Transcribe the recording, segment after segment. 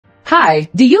Hi,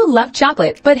 do you love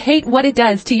chocolate but hate what it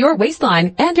does to your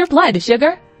waistline and your blood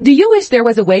sugar? Do you wish there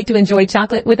was a way to enjoy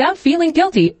chocolate without feeling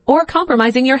guilty or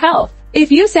compromising your health?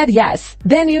 If you said yes,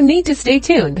 then you need to stay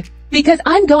tuned, because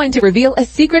I'm going to reveal a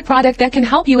secret product that can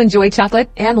help you enjoy chocolate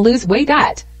and lose weight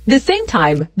at the same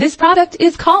time. This product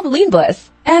is called LeanBliss,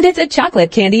 and it's a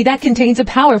chocolate candy that contains a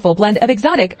powerful blend of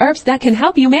exotic herbs that can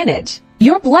help you manage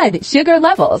your blood sugar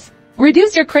levels,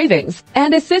 reduce your cravings,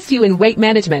 and assist you in weight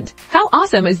management. How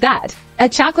awesome is that? A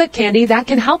chocolate candy that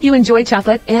can help you enjoy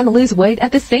chocolate and lose weight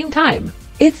at the same time.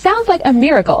 It sounds like a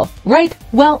miracle, right?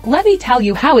 Well, let me tell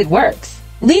you how it works.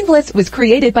 LeanBliss was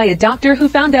created by a doctor who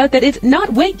found out that it's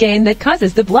not weight gain that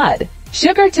causes the blood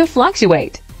sugar to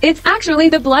fluctuate. It's actually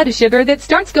the blood sugar that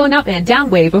starts going up and down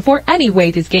way before any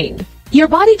weight is gained. Your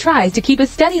body tries to keep a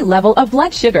steady level of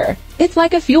blood sugar. It's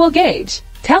like a fuel gauge,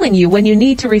 telling you when you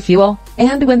need to refuel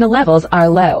and when the levels are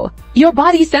low. Your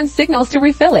body sends signals to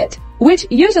refill it, which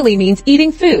usually means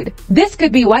eating food. This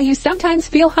could be why you sometimes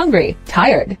feel hungry,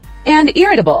 tired, and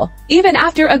irritable, even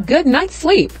after a good night's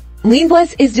sleep.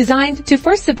 LeanBliss is designed to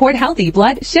first support healthy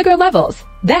blood sugar levels.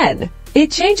 Then,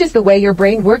 it changes the way your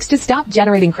brain works to stop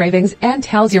generating cravings and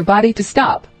tells your body to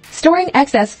stop storing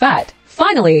excess fat.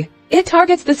 Finally, it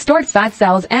targets the stored fat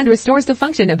cells and restores the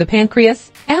function of the pancreas.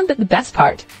 And the best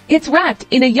part, it's wrapped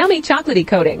in a yummy chocolatey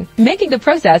coating, making the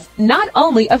process not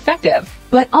only effective,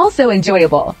 but also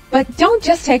enjoyable. But don't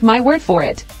just take my word for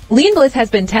it. LeanBliss has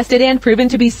been tested and proven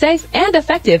to be safe and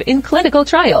effective in clinical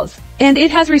trials, and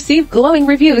it has received glowing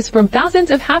reviews from thousands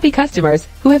of happy customers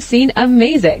who have seen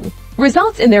amazing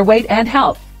results in their weight and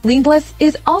health. LeanBliss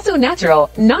is also natural,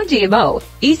 non-GMO,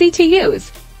 easy to use,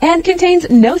 and contains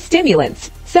no stimulants.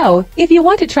 So, if you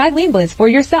want to try LeanBliss for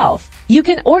yourself, you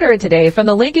can order it today from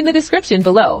the link in the description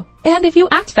below. And if you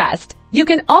act fast, you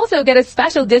can also get a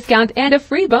special discount and a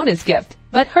free bonus gift.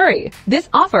 But hurry, this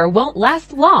offer won't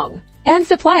last long, and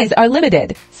supplies are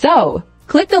limited. So,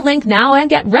 click the link now and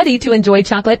get ready to enjoy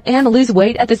chocolate and lose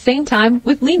weight at the same time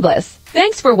with LeanBliss.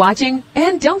 Thanks for watching,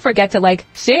 and don't forget to like,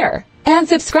 share, and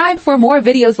subscribe for more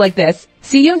videos like this.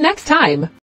 See you next time.